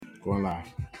Going live.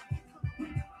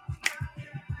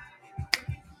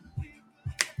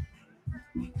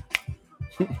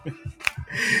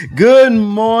 Good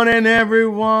morning,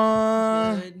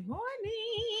 everyone. Good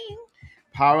morning.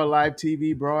 Power Life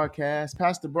TV broadcast.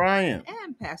 Pastor Brian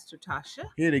And Pastor Tasha.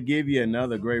 here to give you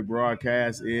another great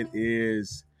broadcast. It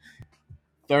is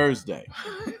Thursday.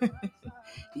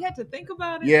 You had to think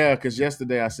about it? Yeah, because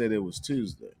yesterday I said it was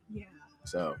Tuesday. Yeah.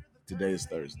 So today is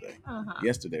Thursday. Uh-huh.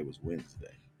 Yesterday was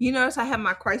Wednesday. You notice I have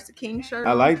my Christ the King shirt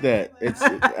I on? like that.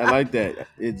 I like that.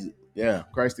 It's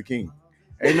Christ the King.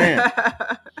 Amen.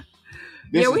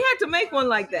 Yeah, we had to make one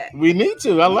like that. We need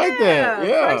to. I like that.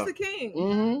 Yeah. Christ the King.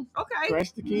 Mm-hmm. Okay.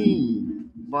 Christ the King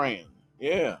brand.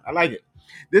 Yeah, I like it.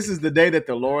 This is the day that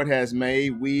the Lord has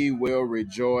made. We will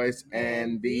rejoice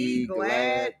and be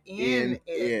glad in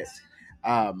it.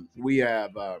 We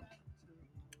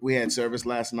had service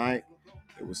last night.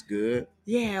 It was good.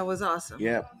 Yeah, it was awesome.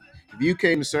 Yep. If you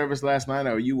came to service last night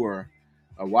or you were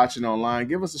watching online,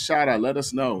 give us a shout out. Let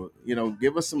us know.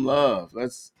 Give us some love. Let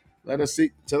us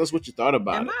see. Tell us what you thought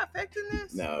about it. Am I affecting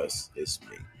this? No, it's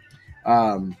me.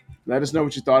 Let us know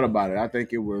what you thought about it. I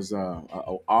think it was an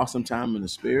awesome time in the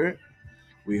spirit.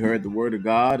 We heard the word of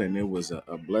God, and it was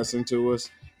a blessing to us.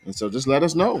 And so, just let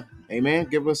us know. Amen.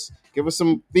 Give us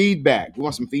some feedback. We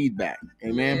want some feedback.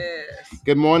 Amen. Yes.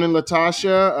 Good morning,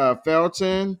 Latasha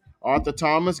Felton, Arthur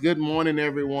Thomas. Good morning,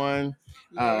 everyone.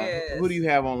 Yes. Who do you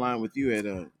have online with you at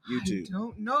YouTube? I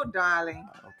don't know, darling.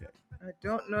 Okay. I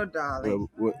don't know, darling.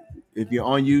 Well, if you're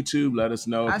on YouTube, let us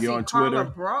know. If you're on Twitter,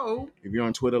 Bro. If you're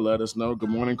on Twitter, let us know. Good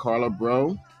morning, Carla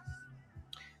Bro.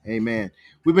 Amen.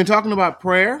 We've been talking about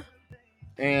prayer,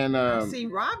 and I see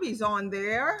Robbie's on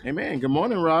there. Amen. Good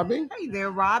morning, Robbie. Hey there,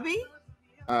 Robbie.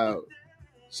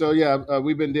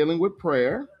 We've been dealing with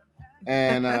prayer,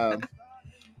 and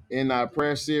in our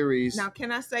prayer series. Now,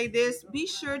 can I say this? Be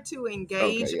sure to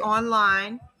engage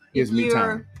online. Gives me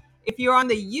time. If you're on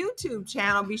the YouTube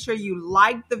channel, be sure you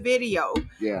like the video.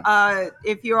 Yeah.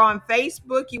 If you're on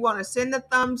Facebook, you want to send the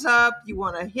thumbs up. You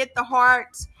want to hit the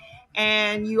hearts.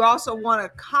 And you also want to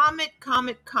comment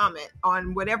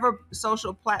on whatever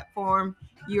social platform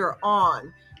you're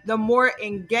on. The more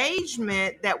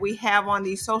engagement that we have on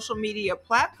these social media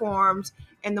platforms,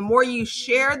 and the more you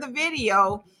share the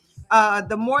video,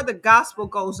 the more the gospel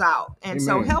goes out. And Amen.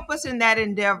 So help us in that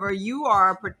endeavor. You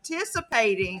are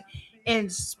participating in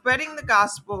spreading the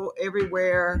gospel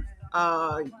everywhere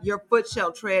your foot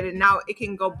shall tread. And now it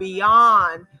can go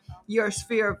beyond your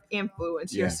sphere of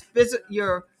influence,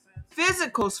 your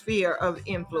physical sphere of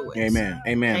influence. Amen.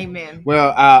 Amen.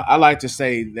 Well, I like to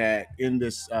say that in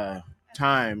this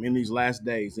time, in these last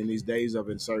days, in these days of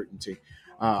uncertainty,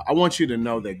 I want you to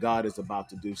know that God is about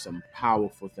to do some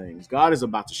powerful things. God is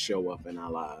about to show up in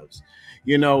our lives.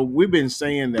 We've been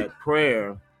saying that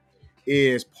prayer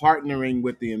is partnering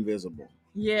with the invisible.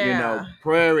 Yeah.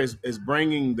 Prayer is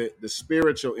bringing the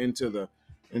spiritual into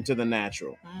the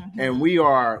natural. Mm-hmm. And we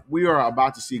are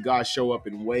about to see God show up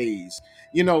in ways,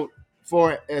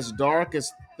 for as dark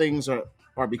as things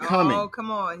are becoming. Oh,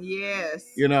 come on. Yes.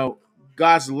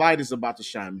 God's light is about to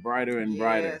shine brighter and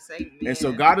brighter. Yes, amen. And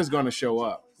so God is going to show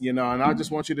up, and I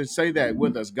just want you to say that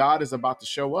with us. God is about to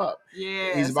show up.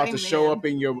 Yes, He's about amen. to show up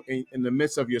in the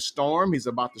midst of your storm. He's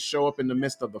about to show up in the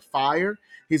midst of the fire.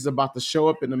 He's about to show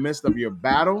up in the midst of your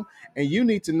battle. And you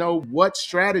need to know what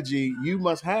strategy you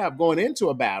must have going into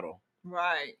a battle.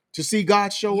 Right. To see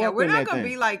God show up. Yeah, we're not going to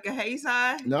be like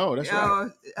Gehazi. No, that's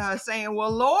right. Saying, well,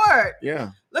 Lord,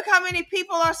 yeah, look how many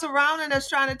people are surrounding us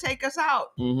trying to take us out.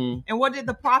 Mm-hmm. And what did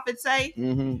the prophet say?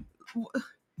 Mm-hmm.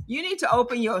 You need to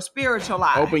open your spiritual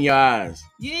eye. Open your eyes.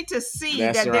 You need to see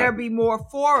that there be more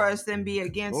for us than be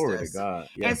against us. Glory to God.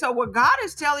 Yeah. And so what God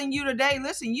is telling you today,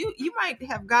 listen, you might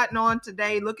have gotten on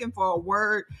today looking for a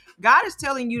word. God is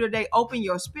telling you today, open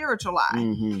your spiritual eye.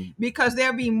 Mm-hmm. Because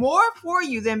there be more for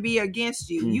you than be against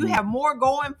you. Mm-hmm. You have more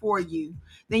going for you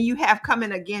than you have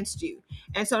coming against you.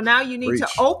 And so now you need to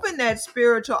open that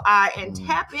spiritual eye and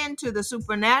tap into the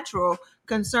supernatural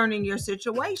concerning your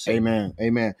situation. Amen.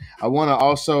 Amen. I want to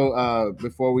also,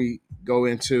 before we go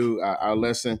into our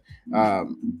lesson,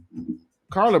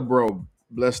 Carla Bro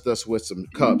blessed us with some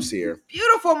cups here.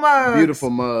 Beautiful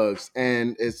mugs.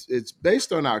 And it's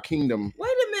based on our kingdom. Wait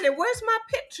a minute. Where's my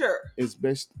picture? It's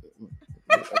based.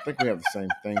 I think we have the same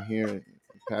thing here.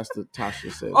 Pastor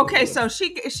Tasha said. Okay, so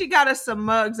she got us some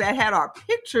mugs that had our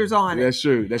pictures on it. That's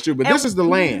true. But this is the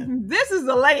land. This is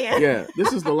the land. Yeah,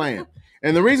 this is the land.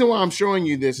 And the reason why I'm showing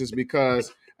you this is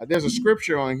because there's a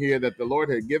scripture on here that the Lord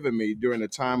had given me during the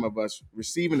time of us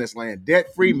receiving this land,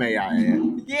 debt free, may I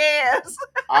add. Yes.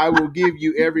 I will give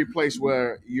you every place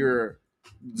where your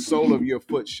sole of your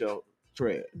foot shall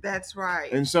tread. That's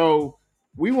right. And so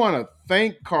we want to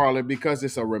thank Carla because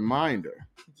it's a reminder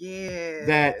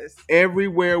that Yes.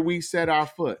 everywhere we set our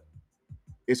foot,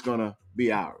 it's going to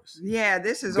be ours. Yeah,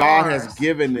 this is God ours. has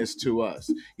given this to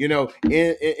us. You know,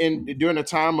 in during a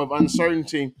time of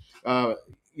uncertainty,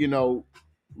 you know,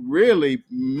 really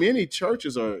many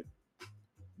churches are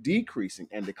decreasing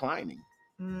and declining.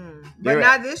 But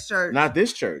not this church. Not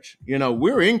this church. You know,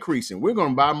 we're increasing. We're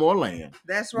going to buy more land.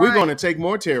 That's right. We're going to take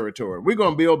more territory. We're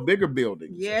going to build bigger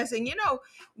buildings. Yes, and you know,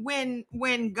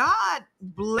 when God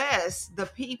blessed the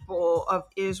people of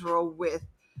Israel with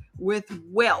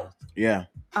wealth, yeah,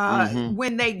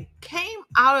 when they came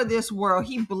out of this world,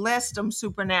 He blessed them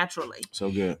supernaturally. So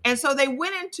good. And so they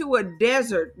went into a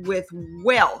desert with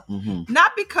wealth,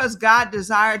 not because God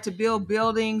desired to build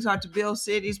buildings or to build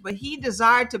cities, but He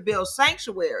desired to build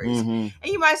sanctuaries. And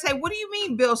you might say, what do you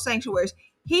mean build sanctuaries?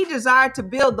 He desired to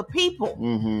build the people.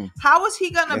 How was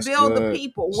He going to build the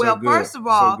people? Well, first of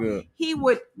all, He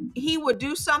would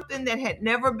do something that had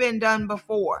never been done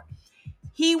before.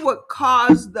 He would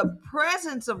cause the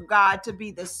presence of God to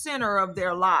be the center of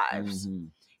their lives.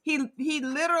 He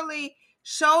literally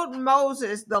showed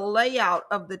Moses the layout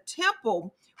of the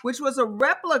temple, which was a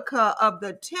replica of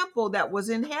the temple that was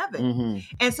in heaven.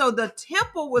 And so the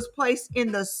temple was placed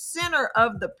in the center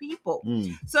of the people.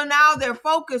 So now their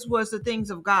focus was the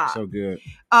things of God. So good.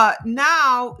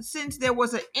 Now, since there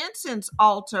was an incense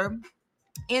altar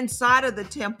inside of the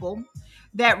temple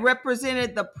that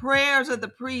represented the prayers of the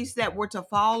priests that were to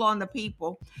fall on the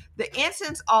people, the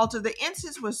incense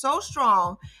was so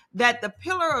strong that the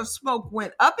pillar of smoke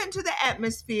went up into the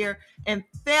atmosphere and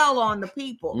fell on the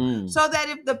people. So that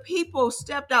if the people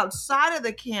stepped outside of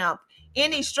the camp,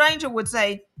 any stranger would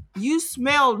say, you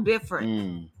smell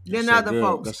different than other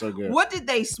folks. That's so good. What did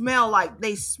they smell like?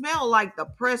 They smell like the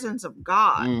presence of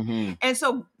God. And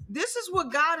so this is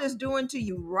what God is doing to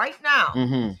you right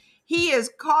now. He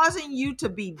is causing you to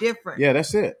be different. Yeah,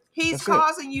 that's it. He's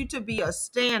causing you to be a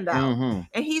standout.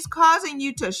 And He's causing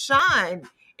you to shine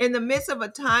in the midst of a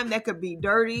time that could be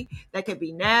dirty, that could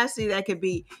be nasty, that could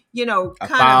be, a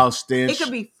foul stench. It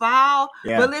could be foul.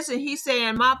 Yeah. But listen, He's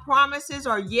saying, my promises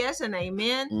are yes and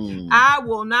amen. I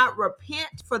will not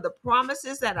repent for the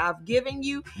promises that I've given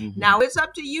you. Now it's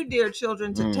up to you, dear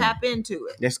children, to tap into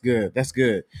it. That's good. That's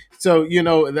good. So,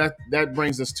 that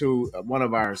brings us to one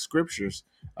of our scriptures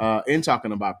in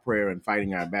talking about prayer and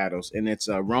fighting our battles. And it's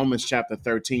Romans chapter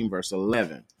 13, verse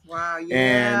 11. Wow.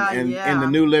 Yeah. And in the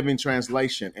New Living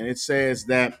Translation. And it says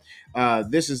that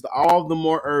this is all the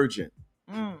more urgent.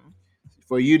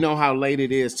 For you know how late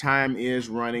it is. Time is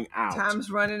running out. Time's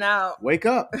running out. Wake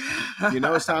up.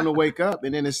 It's time to wake up.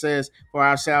 And then it says, for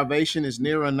our salvation is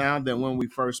nearer now than when we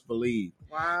first believed.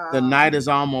 Wow. The night is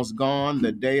almost gone.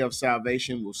 The day of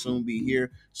salvation will soon be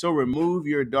here. So remove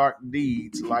your dark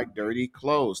deeds like dirty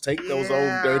clothes. Take those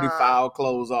old dirty foul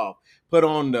clothes off. Put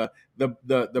on the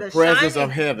presence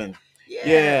of heaven. Yes.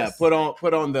 Yeah. Put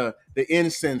on the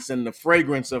incense and the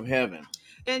fragrance of heaven.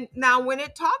 And now when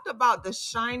it talked about the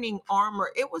shining armor,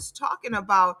 it was talking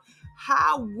about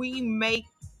how we make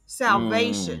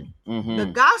salvation, the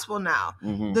gospel now,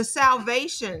 the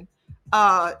salvation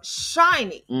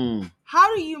shiny.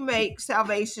 How do you make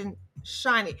salvation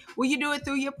shiny? Well, you do it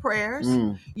through your prayers.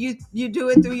 You do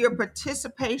it through your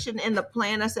participation in the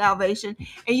plan of salvation,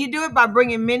 and you do it by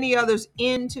bringing many others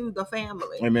into the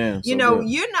family. Amen.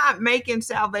 You're not making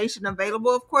salvation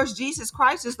available. Of course, Jesus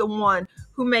Christ is the one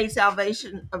who made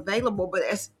salvation available, but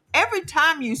every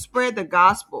time you spread the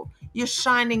gospel, you're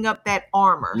shining up that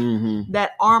armor,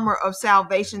 that armor of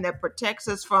salvation that protects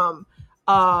us from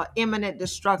imminent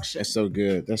destruction. That's so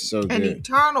good. That's so good. And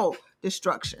eternal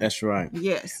destruction. That's right.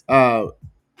 Yes. So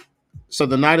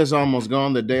the night is almost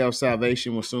gone. The day of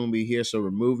salvation will soon be here. So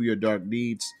remove your dark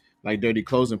deeds like dirty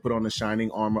clothes and put on the shining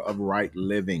armor of right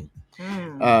living.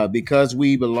 Because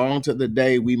we belong to the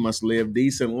day, we must live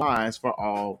decent lives for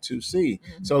all to see.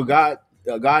 So God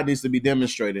needs to be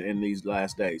demonstrated in these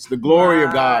last days. The glory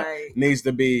of God needs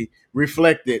to be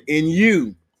reflected in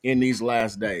you in these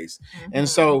last days. And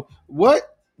so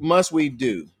what must we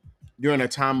do during a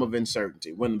time of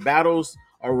uncertainty? When battles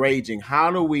are raging,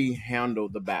 how do we handle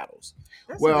the battles?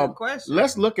 That's a good question.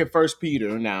 Let's look at 1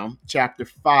 Peter now, chapter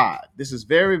 5. This is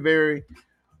very, very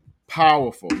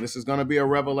powerful. This is going to be a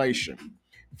revelation.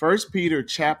 1 Peter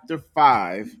chapter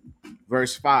 5,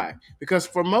 verse 5. Because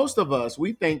for most of us,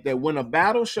 we think that when a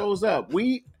battle shows up,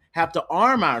 we have to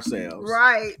arm ourselves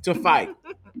to fight.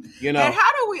 And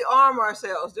how do we arm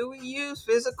ourselves? Do we use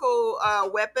physical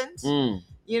weapons?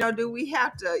 Do we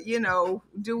have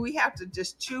to,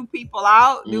 just chew people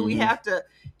out? Do we have to,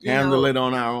 handle it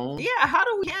on our own. Yeah, how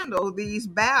do we handle these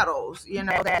battles,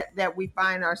 that we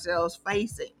find ourselves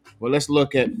facing? Well, let's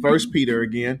look at 1 Peter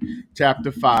again,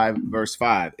 chapter 5, verse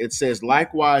 5. It says,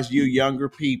 likewise, you younger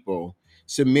people,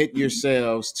 submit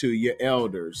yourselves to your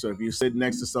elders. So if you sit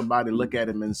next to somebody, look at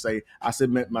him and say, I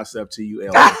submit myself to you,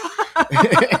 elder.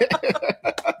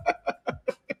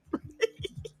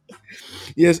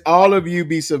 Yes, all of you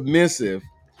be submissive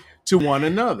to one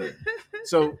another.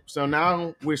 So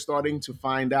now we're starting to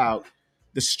find out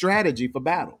the strategy for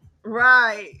battle.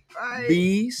 Right.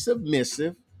 Be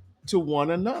submissive to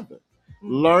one another.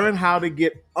 Learn how to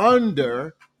get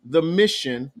under the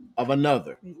mission of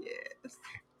another. Yes.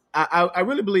 I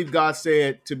really believe God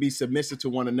said to be submissive to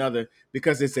one another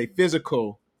because it's a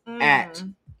physical act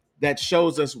that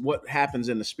shows us what happens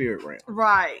in the spirit realm.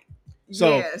 Right.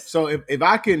 So if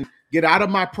I can get out of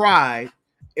my pride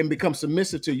and become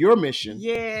submissive to your mission.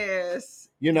 Yes.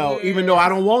 Even though I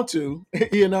don't want to,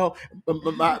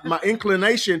 my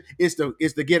inclination is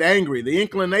to get angry. The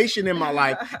inclination in my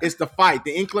life is to fight.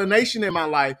 The inclination in my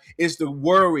life is to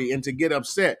worry and to get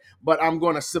upset. But I'm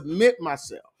going to submit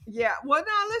myself. Yeah. Well,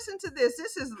 now listen to this.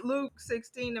 This is Luke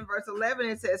 16 and verse 11.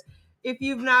 It says, if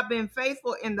you've not been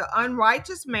faithful in the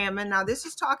unrighteous mammon, now this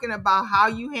is talking about how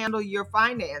you handle your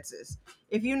finances.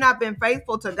 If you've not been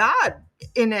faithful to God,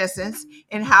 in essence,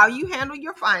 and how you handle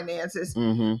your finances,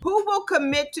 who will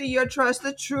commit to your trust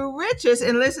the true riches?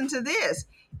 And listen to this.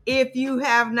 If you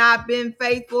have not been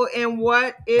faithful in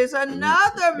what is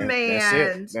another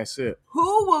man's, that's it.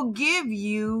 Who will give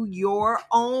you your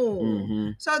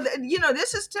own? So,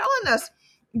 this is telling us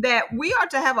that we are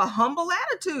to have a humble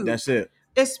attitude. That's it.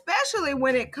 Especially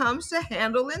when it comes to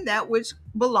handling that which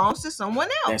belongs to someone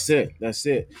else. That's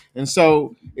it. And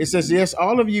so it says, yes,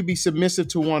 all of you be submissive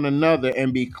to one another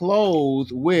and be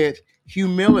clothed with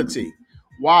humility.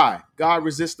 Why? God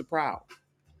resists the proud.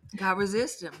 God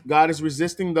resists him. God is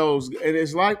resisting those. And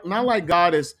it's not like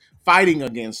God is fighting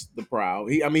against the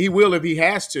proud. He will if he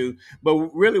has to, but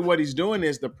really what he's doing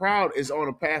is the proud is on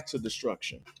a path to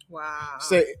destruction. Wow.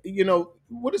 So,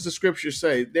 what does the scripture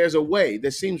say? There's a way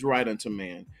that seems right unto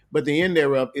man, but the end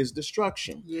thereof is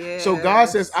destruction. Yes. So God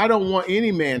says, I don't want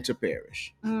any man to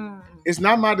perish. It's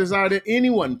not my desire that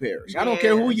anyone perish. I don't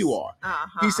care who you are.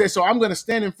 He says, so I'm going to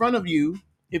stand in front of you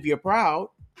if you're proud.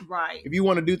 Right. If you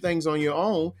want to do things on your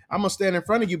own, I'm going to stand in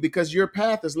front of you because your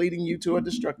path is leading you to a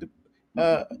destructive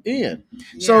end. Yeah.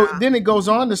 So then it goes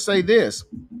on to say this.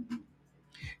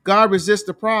 God resists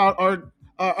the proud, or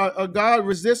God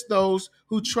resists those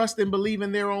who trust and believe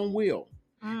in their own will.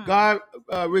 God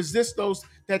resists those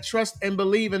that trust and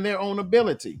believe in their own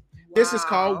ability. Wow. This is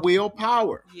called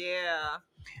willpower.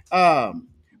 Yeah.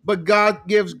 But God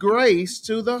gives grace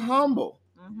to the humble.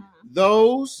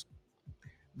 Those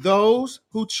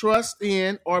who trust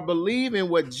in or believe in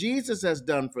what Jesus has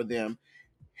done for them,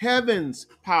 heaven's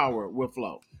power will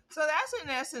flow. So that's in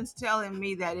essence telling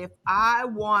me that if I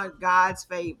want God's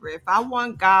favor, if I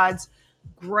want God's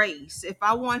grace, if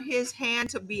I want his hand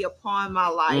to be upon my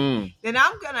life, then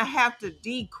I'm going to have to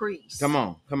decrease. Come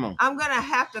on. I'm going to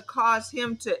have to cause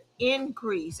him to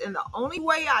increase. And the only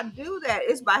way I do that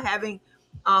is by having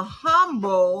a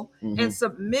humble and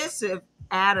submissive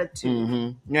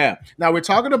attitude. Yeah. Now we're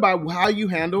talking about how you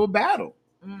handle a battle.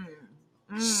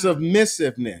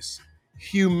 Submissiveness,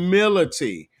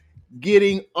 humility,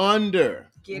 getting under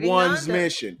one's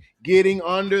mission, getting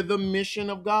under the mission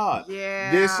of God.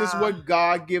 Yeah. This is what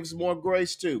God gives more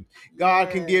grace to. God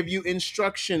can give you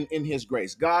instruction in his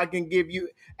grace. God can give you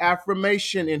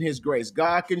affirmation in his grace.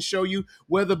 God can show you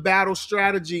where the battle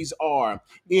strategies are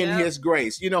in his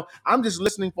grace. I'm just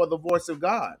listening for the voice of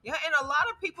God. Yeah, and a lot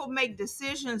of people make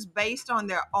decisions based on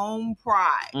their own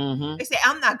pride. They say,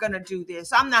 I'm not going to do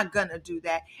this. I'm not going to do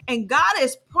that. And God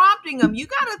is prompting them. You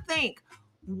got to think,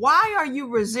 why are you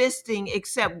resisting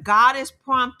except God is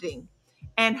prompting?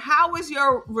 And how is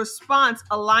your response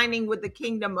aligning with the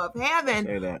kingdom of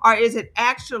heaven? Or is it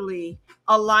actually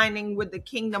aligning with the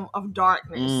kingdom of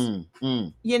darkness?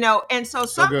 And so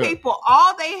some people,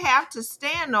 all they have to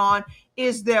stand on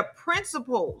is their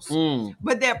principles.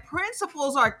 But their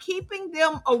principles are keeping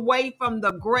them away from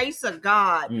the grace of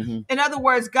God. In other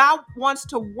words, God wants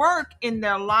to work in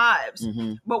their lives.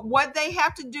 But what they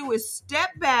have to do is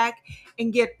step back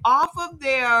and get off of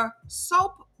their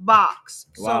soapbox,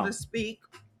 so to speak.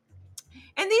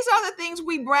 And these are the things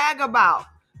we brag about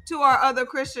to our other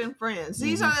Christian friends.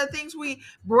 These are the things we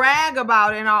brag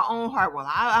about in our own heart. Well,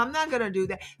 I'm not going to do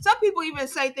that. Some people even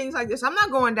say things like this. I'm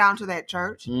not going down to that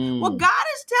church. Well, God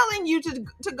is telling you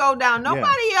to go down.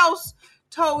 Nobody else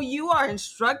told you or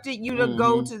instructed you to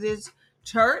go to this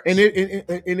church. And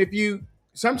if you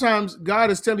Sometimes God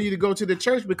is telling you to go to the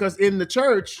church because in the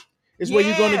church is where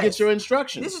you're going to get your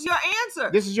instructions. This is your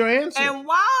answer. This is your answer. And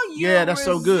while you're that's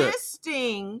so good.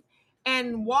 resisting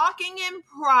and walking in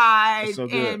pride so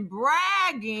and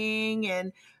bragging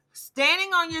and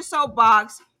standing on your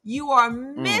soapbox, you are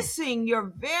missing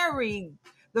the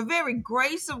very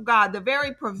grace of God, the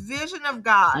very provision of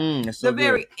God, the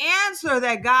very answer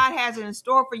that God has in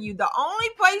store for you. The only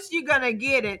place you're going to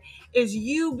get it is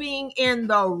you being in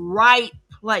the right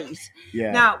place.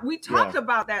 Now, we talked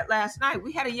about that last night.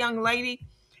 We had a young lady,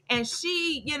 and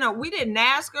she, we didn't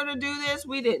ask her to do this.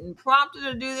 We didn't prompt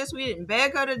her to do this. We didn't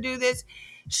beg her to do this.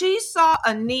 She saw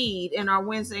a need in our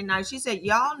Wednesday night. She said,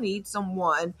 y'all need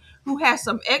someone who has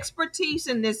some expertise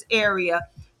in this area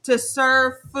to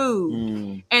serve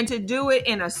food and to do it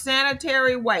in a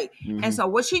sanitary way. And so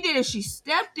what she did is she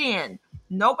stepped in.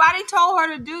 Nobody told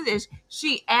her to do this.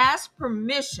 She asked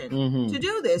permission to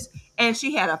do this. And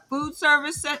she had a food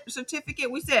service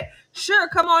certificate. We said, sure,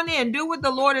 come on in. Do what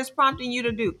the Lord is prompting you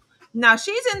to do. Now,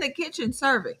 she's in the kitchen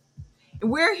serving.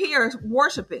 We're here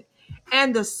worshiping.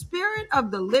 And the Spirit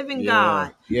of the living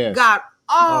God got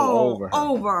all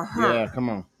over her. Yeah, come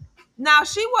on. Now,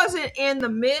 she wasn't in the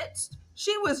midst.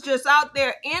 She was just out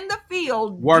there in the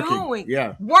field working,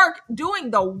 doing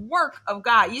the work of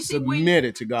God. You see,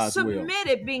 submitted to God's will.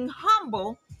 Submitted, being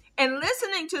humble and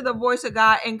listening to the voice of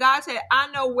God. And God said,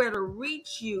 I know where to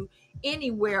reach you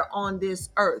anywhere on this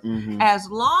earth. As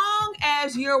long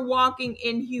as you're walking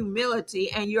in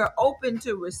humility and you're open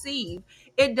to receive,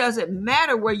 it doesn't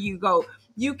matter where you go.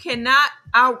 You cannot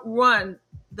outrun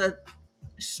the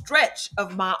stretch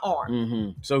of my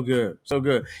arm. So good.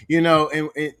 And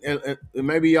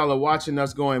maybe y'all are watching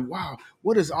us going, wow,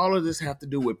 what does all of this have to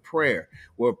do with prayer?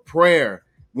 Well, prayer,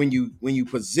 when you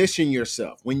position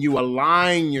yourself, when you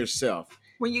align yourself,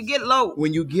 when you get low,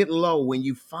 when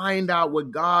you find out what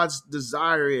God's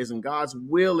desire is and God's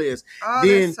will is,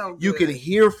 then you can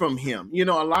hear from him. A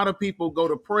lot of people go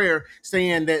to prayer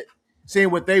saying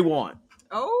what they want.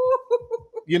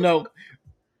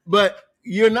 But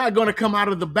you're not going to come out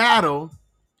of the battle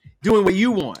doing what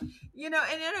you want. And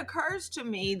it occurs to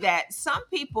me that some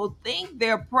people think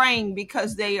they're praying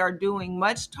because they are doing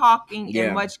much talking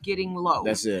and much getting low.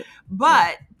 That's it.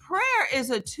 But prayer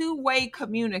is a two-way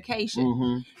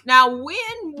communication. Now,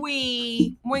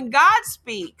 when God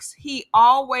speaks, he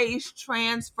always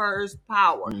transfers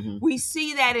power. We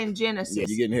see that in Genesis. Yeah,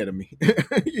 you're getting ahead of me.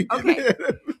 Okay.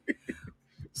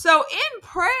 So in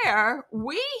prayer,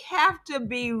 we have to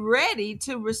be ready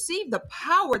to receive the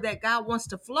power that God wants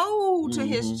to flow to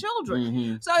his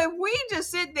children. So if we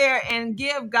just sit there and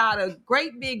give God a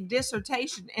great big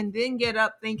dissertation and then get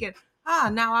up thinking,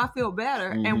 now I feel better,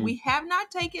 and we have not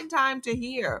taken time to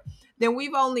hear, then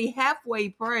we've only halfway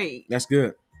prayed. That's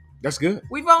good.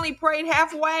 We've only prayed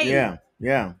halfway.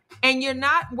 Yeah. And you're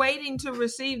not waiting to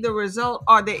receive the result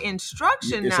or the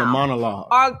instruction. It's a monologue.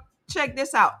 Or check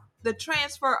this out. The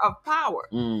transfer of power.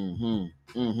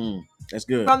 That's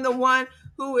good. From the one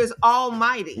who is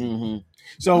almighty.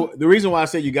 So the reason why I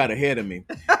say you got ahead of me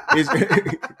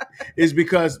is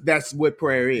because that's what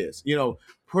prayer is.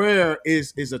 Prayer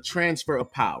is a transfer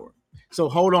of power. So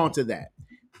hold on to that.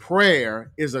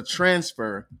 Prayer is a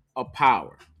transfer of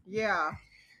power. Yeah.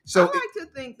 So I like to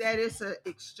think that it's an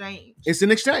exchange. It's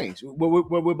an exchange.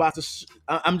 We're about to.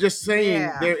 I'm just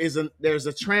saying there's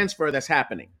a transfer that's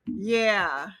happening.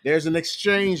 Yeah. There's an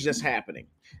exchange that's happening.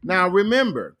 Now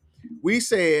remember, we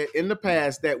said in the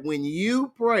past that when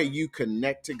you pray, you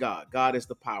connect to God. God is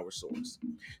the power source.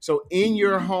 So in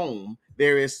your home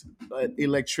there is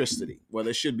electricity. Well,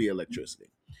 there should be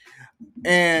electricity,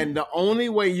 and the only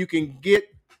way you can get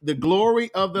the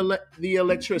glory of the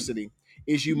electricity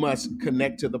is you must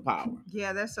connect to the power.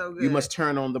 Yeah, that's so good. You must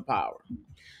turn on the power.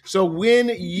 So when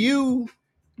you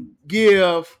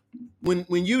give, when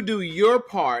you do your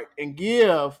part and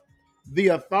give the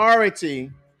authority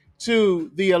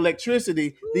to the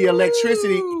electricity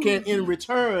can in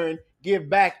return give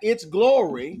back its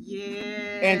glory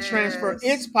and transfer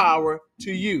its power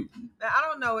to you. Now, I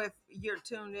don't know if you're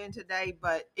tuned in today,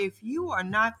 but if you are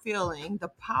not feeling the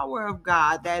power of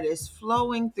God that is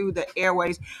flowing through the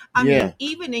airways, I mean,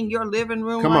 even in your living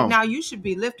room now, you should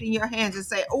be lifting your hands and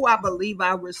say, I believe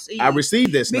I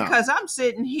received this because I'm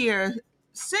sitting here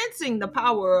sensing the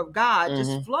power of God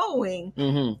just flowing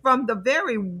from the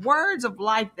very words of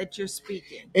life that you're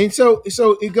speaking. And so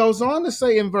it goes on to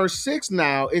say in verse 6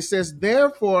 now, it says,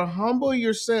 therefore humble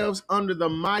yourselves under the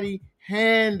mighty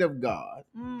hand of God.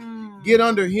 Get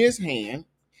under his hand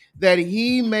that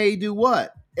he may do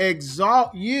what?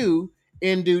 Exalt you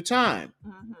in due time.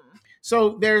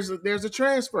 So there's a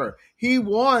transfer. He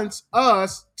wants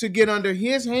us to get under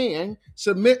his hand,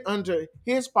 submit under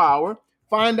his power,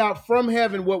 find out from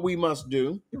heaven what we must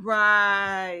do.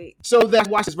 Right. So that,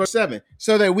 watch this, verse 7,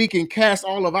 so that we can cast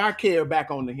all of our care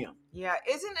back onto him. Yeah,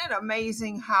 isn't it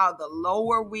amazing how the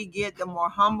lower we get, the more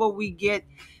humble we get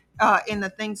in the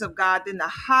things of God, then the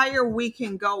higher we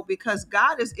can go, because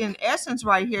God is in essence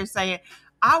right here saying,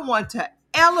 I want to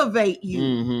elevate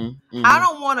you. I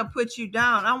don't want to put you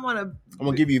down. I'm going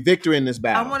to give you victory in this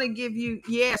battle. I want to give you,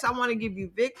 yes, I want to give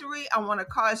you victory. I want to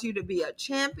cause you to be a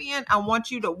champion. I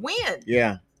want you to win.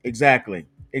 Yeah, exactly.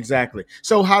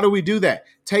 So how do we do that?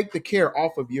 Take the care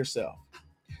off of yourself.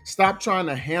 Stop trying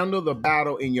to handle the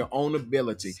battle in your own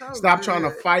ability. Stop trying to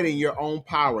fight in your own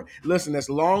power. Listen, as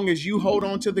long as you hold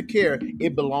on to the care,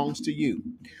 it belongs to you.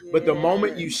 But the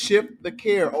moment you shift the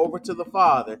care over to the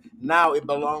Father, now it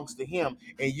belongs to him,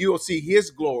 and you'll see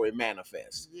his glory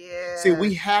manifest. See,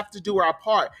 we have to do our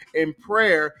part, and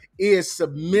prayer is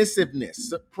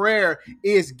submissiveness. Prayer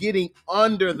is getting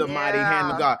under the mighty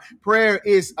hand of God. Prayer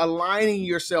is aligning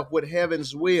yourself with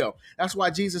heaven's will. That's why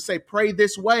Jesus said, pray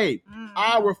this way.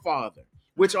 Our Father,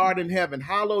 which art in heaven,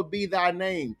 hallowed be thy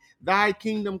name. Thy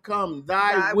kingdom come,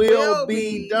 thy will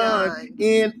be done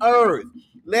in earth.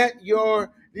 Let your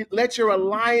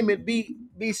alignment be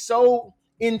so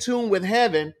in tune with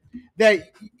heaven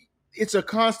that it's a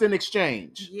constant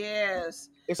exchange. Yes.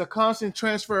 It's a constant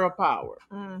transfer of power.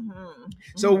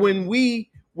 So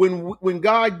when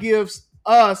God gives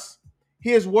us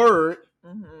his word,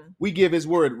 we give his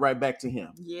word right back to him.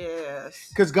 Yes.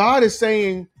 Because God is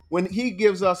saying, when he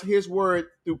gives us his word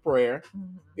through prayer,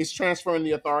 it's transferring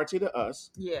the authority to us.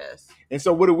 Yes. And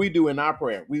so what do we do in our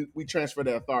prayer? We transfer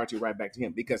the authority right back to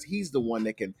him, because he's the one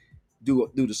that can do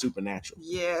the supernatural.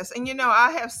 Yes. And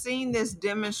I have seen this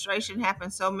demonstration happen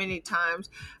so many times.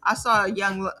 I saw a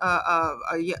young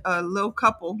a little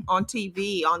couple on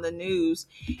TV on the news,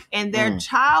 and their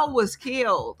child was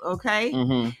killed,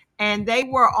 okay? And they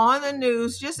were on the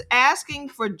news just asking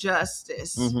for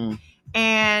justice.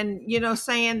 And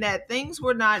saying that things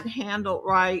were not handled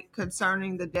right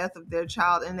concerning the death of their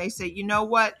child. And they said, you know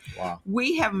what? Wow.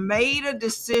 We have made a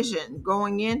decision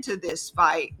going into this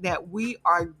fight that we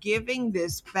are giving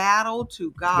this battle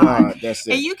to God. That's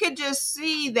it. And you could just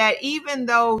see that even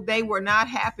though they were not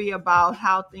happy about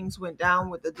how things went down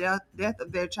with the death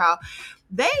of their child,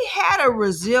 they had a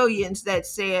resilience that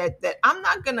said that I'm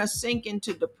not going to sink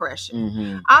into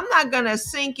depression. I'm not going to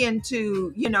sink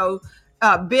into,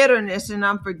 bitterness and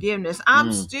unforgiveness.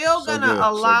 I'm still going to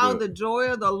allow the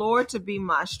joy of the Lord to be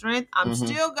my strength. I'm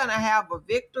still going to have a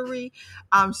victory.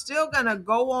 I'm still going to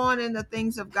go on in the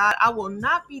things of God. I will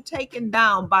not be taken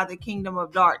down by the kingdom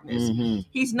of darkness.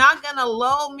 He's not going to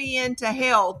lull me into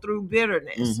hell through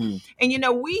bitterness.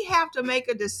 And, we have to make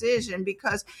a decision,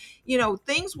 because,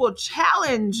 things will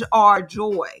challenge our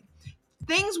joy.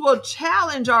 Things will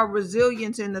challenge our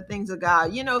resilience in the things of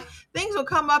God. Things will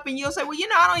come up and you'll say, well,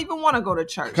 I don't even want to go to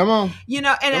church. Come on.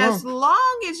 As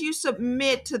long as you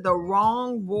submit to the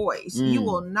wrong voice, you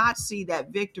will not see that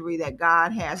victory that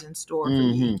God has in store for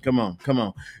you. Come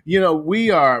on. We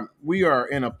are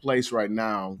in a place right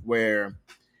now where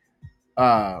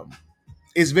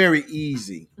it's very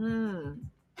easy.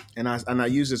 And I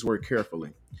use this word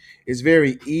carefully. It's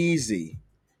very easy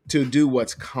to do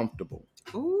what's comfortable.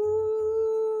 Ooh.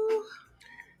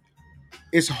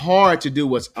 It's hard to do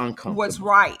what's uncomfortable. What's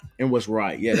right. And what's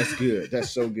right. Yeah, that's good. That's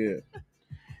so good.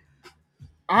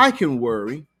 I can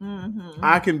worry.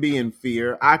 I can be in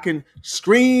fear. I can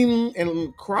scream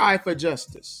and cry for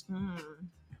justice.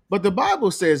 But the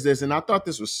Bible says this, and I thought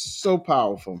this was so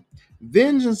powerful.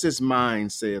 Vengeance is mine,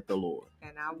 saith the Lord.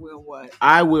 And I will what?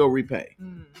 I will repay.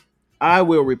 I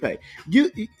will repay.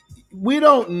 We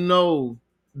don't know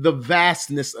the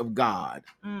vastness of God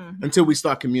until we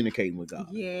start communicating with God.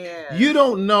 Yeah. You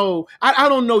don't know. I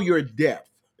don't know your depth.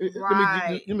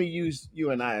 Right. Let me use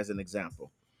you and I as an example.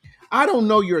 I don't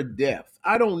know your depth.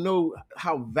 I don't know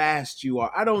how vast you are.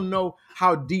 I don't know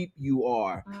how deep you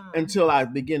are until I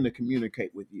begin to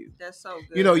communicate with you. That's so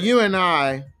good. You and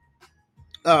I,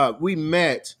 we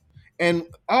met, and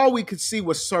all we could see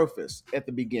was surface at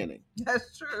the beginning.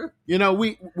 That's true.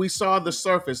 We saw the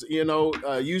surface.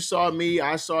 You saw me,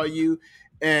 I saw you,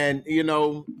 and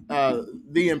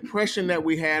the impression that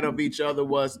we had of each other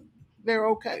was they're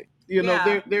okay.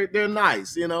 They're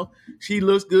nice. She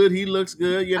looks good, he looks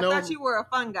good. I thought you were a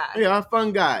fun guy. Yeah, a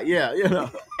fun guy. Yeah.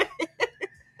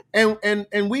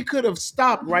 and we could have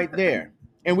stopped right there.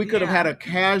 And we could have had a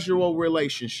casual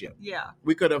relationship. Yeah.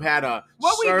 We could have had a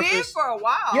surface. We did for a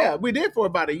while. Yeah, we did for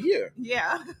about a year.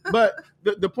 Yeah. But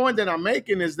the point that I'm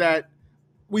making is that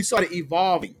we started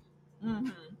evolving.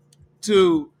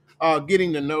 to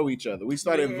getting to know each other. We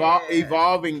started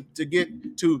evolving to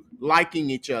get to liking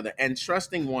each other and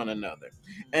trusting one another.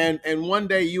 And one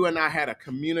day you and I had a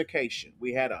communication.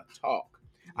 We had a talk.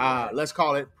 Let's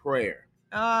call it prayer.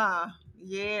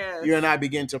 Yes. You and I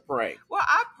began to pray. Well,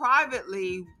 I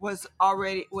privately was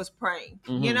praying.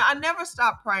 You know, I never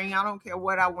stopped praying. I don't care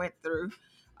what I went through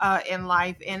in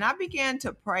life. And I began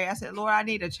to pray. I said, Lord, I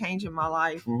need a change in my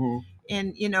life.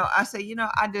 And, you know, I said, you know,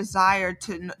 I desire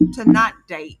to not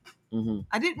date.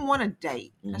 I didn't want to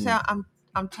date. I said,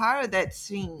 I'm tired of that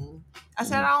scene. I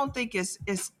said, I don't think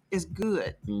it's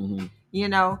good. You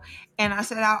know, and I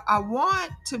said, I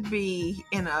want to be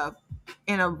in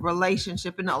a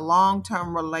relationship, in a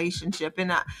long-term relationship,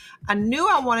 and I knew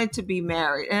I wanted to be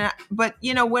married. But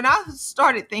you know, when I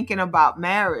started thinking about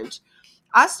marriage,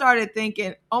 I started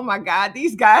thinking, oh my God,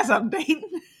 these guys I'm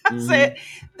dating, I said,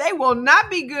 they will not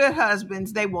be good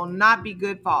husbands, they will not be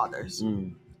good fathers.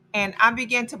 And I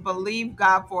began to believe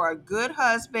God for a good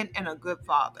husband and a good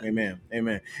father. Amen.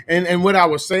 Amen. And what I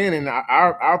was saying in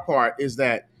our part is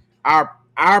that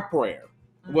our prayer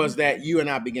was that you and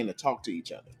I began to talk to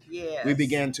each other. Yes. We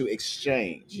began to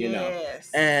exchange, you know.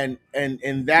 And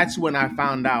that's when I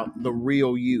found out the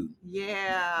real you.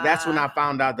 Yeah. That's when I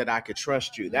found out that I could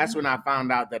trust you. That's when I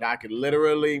found out that I could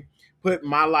literally put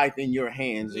my life in your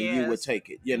hands and you would take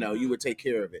it. You know, you would take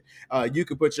care of it. You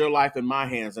could put your life in my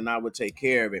hands and I would take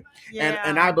care of it.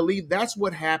 And I believe that's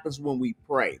what happens when we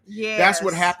pray. That's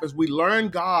what happens. We learn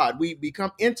God. We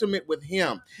become intimate with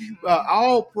him.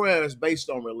 All prayer is based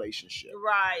on relationship.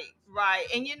 Right.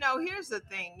 And you know, here's the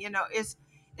thing, you know, it's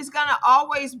going to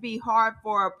always be hard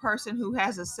for a person who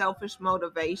has a selfish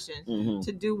motivation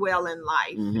to do well in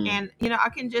life. And, you know, I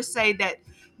can just say that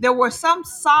there were some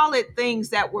solid things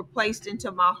that were placed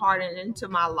into my heart and into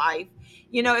my life.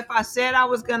 You know, if I said I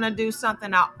was going to do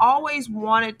something, I always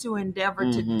wanted to endeavor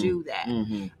to do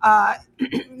that.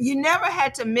 You never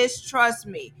had to mistrust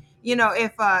me. You know,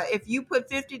 if you put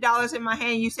 $50 in my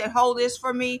hand, you said, hold this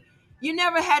for me. You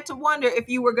never had to wonder if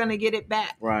you were going to get it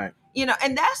back. Right. You know,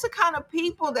 and that's the kind of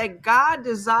people that God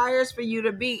desires for you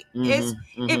to be.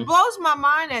 It blows my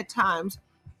mind at times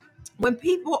when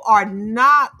people are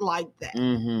not like that,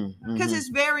 because it's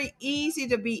very easy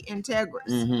to be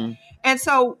integrous. And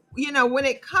so, you know, when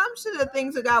it comes to the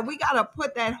things of God, we got to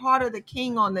put that heart of the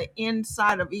king on the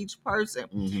inside of each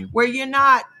person, where you're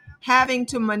not having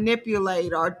to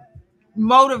manipulate or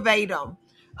motivate them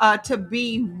to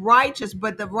be righteous,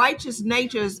 but the righteous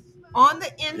nature is on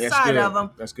the inside of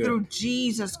them through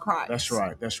Jesus Christ. That's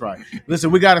right.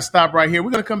 Listen, we got to stop right here.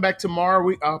 We're going to come back tomorrow.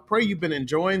 We pray you've been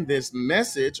enjoying this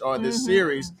message or this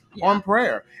series on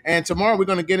prayer. And tomorrow we're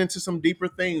going to get into some deeper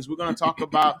things. We're going to talk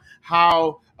about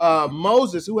how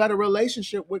Moses, who had a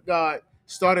relationship with God,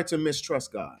 started to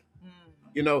mistrust God.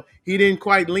 You know, he didn't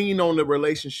quite lean on the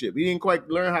relationship. He didn't quite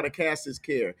learn how to cast his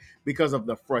care because of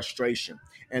the frustration.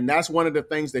 And that's one of the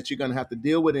things that you're going to have to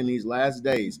deal with in these last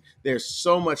days. There's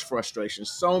so much frustration,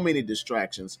 so many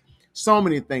distractions, so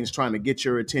many things trying to get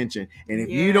your attention. And if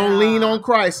you don't lean on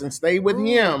Christ and stay with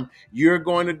him, you're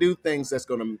going to do things that's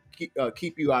going to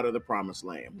keep you out of the promised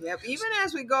land. Yep. Even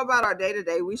as we go about our day to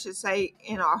day, we should say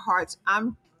in our hearts,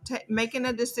 I'm making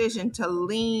a decision to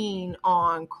lean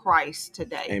on Christ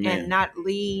today. Amen. And not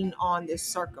lean on this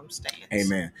circumstance.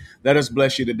 Amen. Let us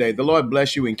bless you today. The Lord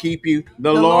bless you and keep you.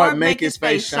 The Lord make his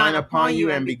face shine upon you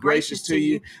and be gracious to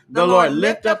you. The Lord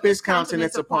lift up his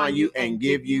countenance upon you and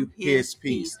give you his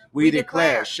peace. We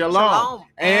declare shalom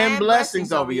and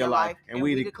blessings over your life. And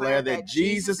we declare that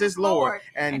Jesus is Lord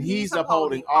and he's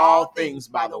upholding all things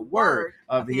by the word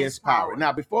of his power.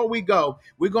 Now, before we go,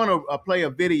 we're going to play a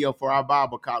video for our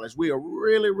Bible college. We are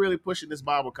really pushing this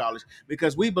Bible college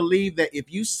because we believe that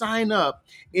if you sign up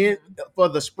for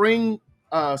the spring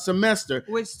semester,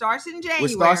 which starts in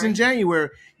January,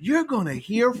 you're going to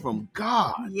hear from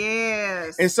God.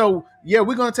 Yes. And so,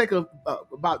 we're going to take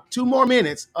about 2 more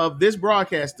minutes of this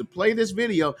broadcast to play this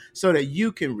video so that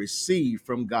you can receive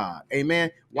from God.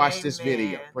 Amen. Watch this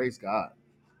video. Praise God.